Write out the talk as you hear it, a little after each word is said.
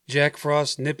Jack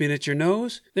Frost nipping at your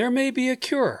nose? There may be a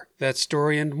cure. That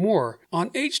story and more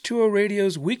on H2O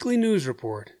Radio's Weekly News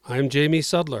Report. I'm Jamie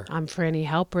Sudler. I'm Franny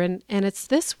Halperin, and it's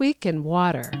This Week in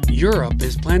Water. Europe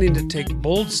is planning to take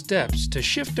bold steps to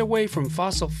shift away from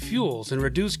fossil fuels and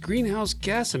reduce greenhouse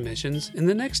gas emissions in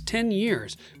the next 10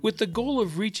 years, with the goal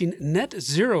of reaching net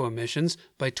zero emissions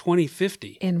by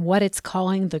 2050. In what it's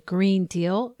calling the Green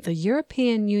Deal, the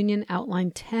European Union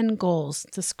outlined 10 goals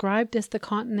described as the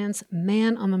continent's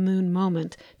man-on-the-moon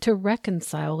moment to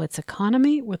reconcile its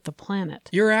economy with the planet.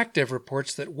 Euractiv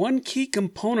reports that one key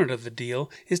component of the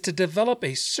deal is to develop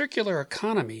a circular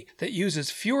economy that uses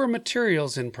fewer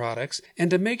materials in products and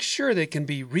to make sure they can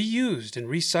be reused and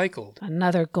recycled.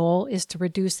 Another goal is to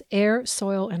reduce air,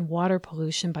 soil, and water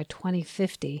pollution by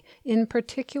 2050, in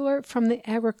particular from the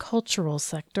agricultural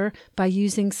sector, by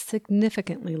using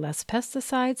significantly less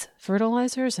pesticides,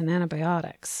 fertilizers, and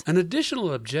antibiotics. An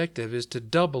additional objective is to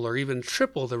double or even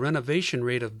triple the renovation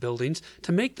rate of buildings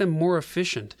to make them more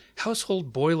efficient.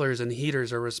 Household boilers and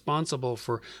heaters are responsible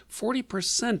for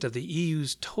 40% of the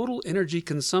EU's total energy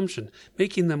consumption,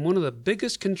 making them one of the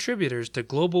biggest contributors to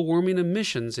global warming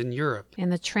emissions in Europe.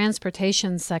 In the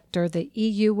transportation sector, the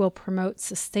EU will promote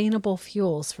sustainable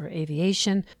fuels for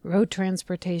aviation, road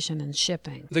transportation, and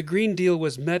shipping. The Green Deal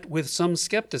was met with some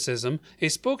skepticism. A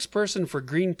spokesperson for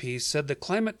Greenpeace said the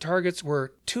climate targets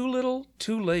were too little,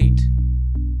 too late.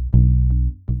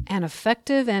 An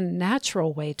effective and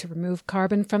natural way to remove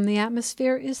carbon from the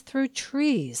atmosphere is through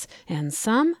trees, and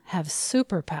some have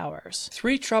superpowers.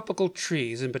 3 tropical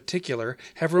trees in particular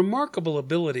have remarkable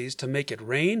abilities to make it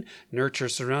rain, nurture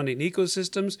surrounding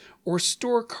ecosystems, or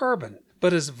store carbon.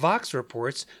 But as Vox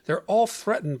reports, they're all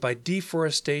threatened by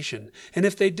deforestation, and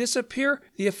if they disappear,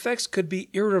 the effects could be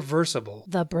irreversible.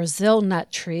 The Brazil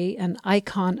nut tree, an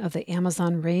icon of the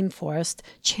Amazon rainforest,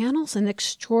 channels an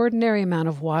extraordinary amount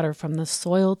of water from the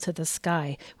soil to the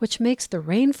sky, which makes the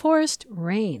rainforest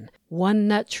rain. One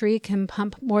nut tree can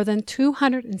pump more than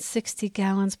 260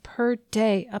 gallons per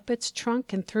day up its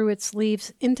trunk and through its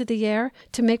leaves into the air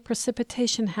to make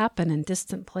precipitation happen in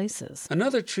distant places.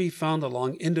 Another tree found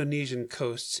along Indonesian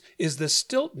coasts is the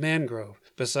stilt mangrove.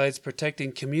 Besides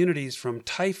protecting communities from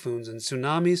typhoons and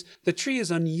tsunamis, the tree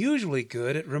is unusually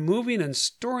good at removing and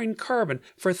storing carbon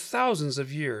for thousands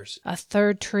of years. A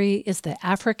third tree is the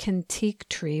African teak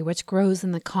tree, which grows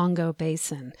in the Congo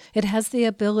Basin. It has the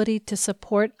ability to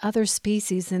support other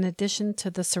species in addition to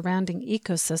the surrounding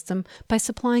ecosystem by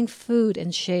supplying food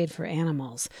and shade for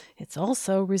animals. It's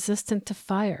also resistant to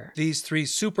fire. These 3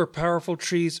 super powerful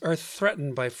trees are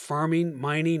threatened by farming,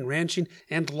 mining, ranching,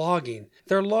 and logging.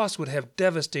 Their loss would have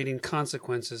devastating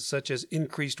consequences such as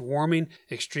increased warming,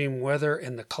 extreme weather,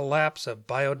 and the collapse of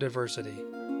biodiversity.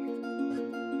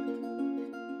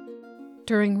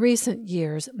 During recent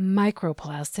years,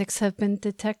 microplastics have been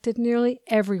detected nearly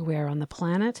everywhere on the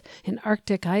planet, in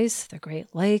Arctic ice, the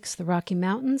Great Lakes, the Rocky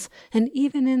Mountains, and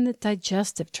even in the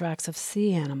digestive tracts of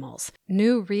sea animals.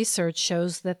 New research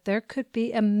shows that there could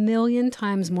be 1 million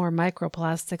times more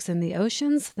microplastics in the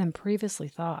oceans than previously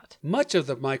thought. Much of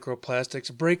the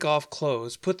microplastics break off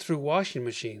clothes put through washing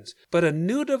machines, but a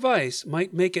new device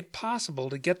might make it possible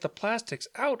to get the plastics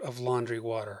out of laundry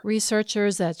water.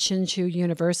 Researchers at Shinshu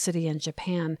University in Japan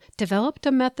developed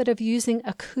a method of using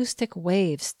acoustic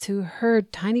waves to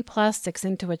herd tiny plastics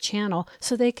into a channel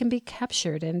so they can be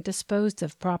captured and disposed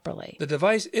of properly. The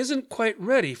device isn't quite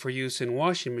ready for use in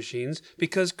washing machines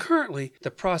because currently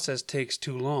the process takes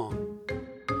too long.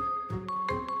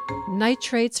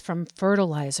 Nitrates from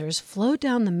fertilizers flow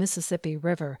down the Mississippi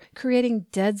River, creating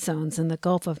dead zones in the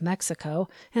Gulf of Mexico,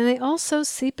 and they also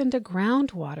seep into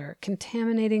groundwater,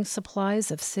 contaminating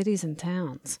supplies of cities and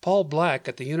towns. Paul Black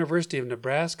at the University of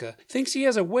Nebraska thinks he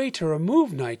has a way to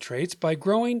remove nitrates by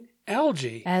growing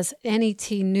algae. As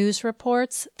NET News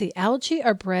reports, the algae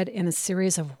are bred in a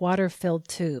series of water-filled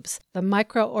tubes. The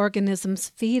microorganisms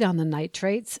feed on the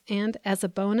nitrates and, as a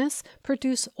bonus,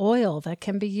 produce oil that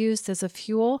can be used as a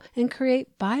fuel and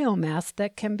create biomass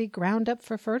that can be ground up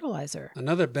for fertilizer.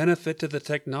 Another benefit to the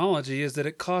technology is that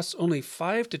it costs only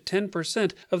 5 to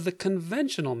 10% of the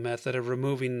conventional method of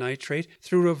removing nitrate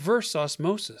through reverse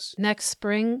osmosis. Next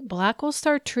spring, Black will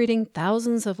start treating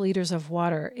thousands of liters of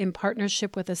water in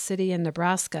partnership with a city in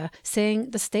Nebraska,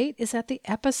 saying the state is at the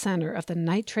epicenter of the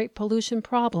nitrate pollution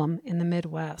problem in the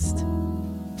Midwest.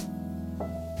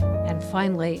 And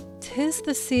finally, 'tis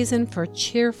the season for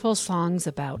cheerful songs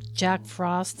about Jack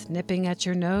Frost nipping at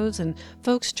your nose and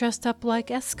folks dressed up like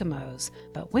Eskimos.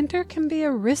 But winter can be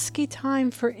a risky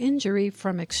time for injury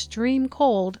from extreme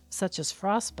cold, such as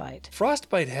frostbite.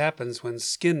 Frostbite happens when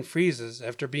skin freezes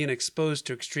after being exposed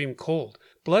to extreme cold.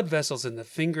 Blood vessels in the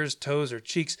fingers, toes, or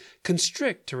cheeks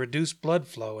constrict to reduce blood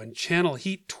flow and channel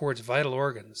heat towards vital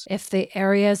organs. If the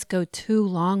areas go too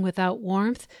long without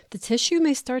warmth, the tissue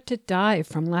may start to die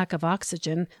from lack of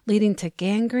oxygen, leading to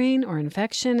gangrene or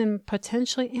infection and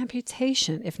potentially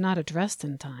amputation if not addressed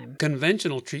in time.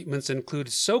 Conventional treatments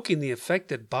include soaking the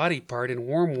affected body part in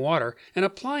warm water and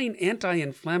applying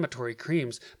anti-inflammatory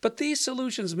creams, but these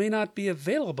solutions may not be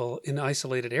available in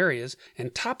isolated areas,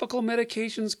 and topical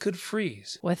medications could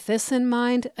freeze. With this in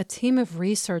mind, a team of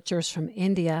researchers from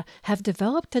India have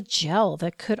developed a gel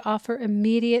that could offer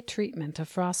immediate treatment of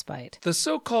frostbite. The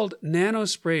so-called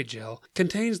nanospray gel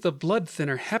contains the blood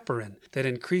thinner heparin that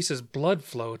increases blood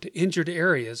flow to injured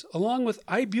areas, along with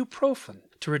ibuprofen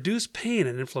to reduce pain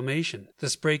and inflammation. The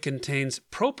spray contains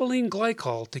propylene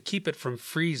glycol to keep it from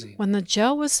freezing. When the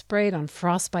gel was sprayed on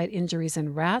frostbite injuries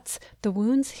in rats, the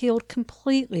wounds healed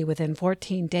completely within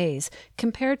 14 days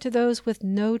compared to those with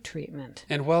no treatment.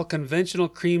 And while conventional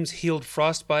creams healed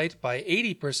frostbite by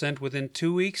 80% within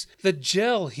 2 weeks, the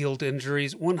gel healed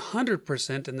injuries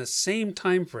 100% in the same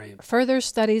time frame. Further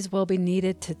studies will be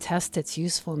needed to test its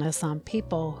usefulness on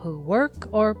people who work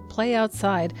or play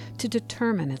outside to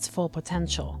determine its full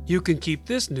potential. You can keep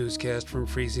this newscast from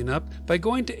freezing up by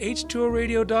going to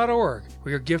h2oradio.org, where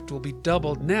your gift will be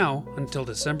doubled now until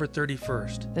December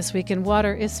 31st. This Week in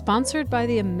Water is sponsored by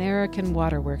the American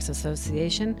Waterworks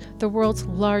Association, the world's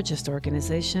largest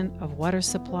organization of water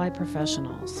supply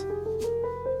professionals.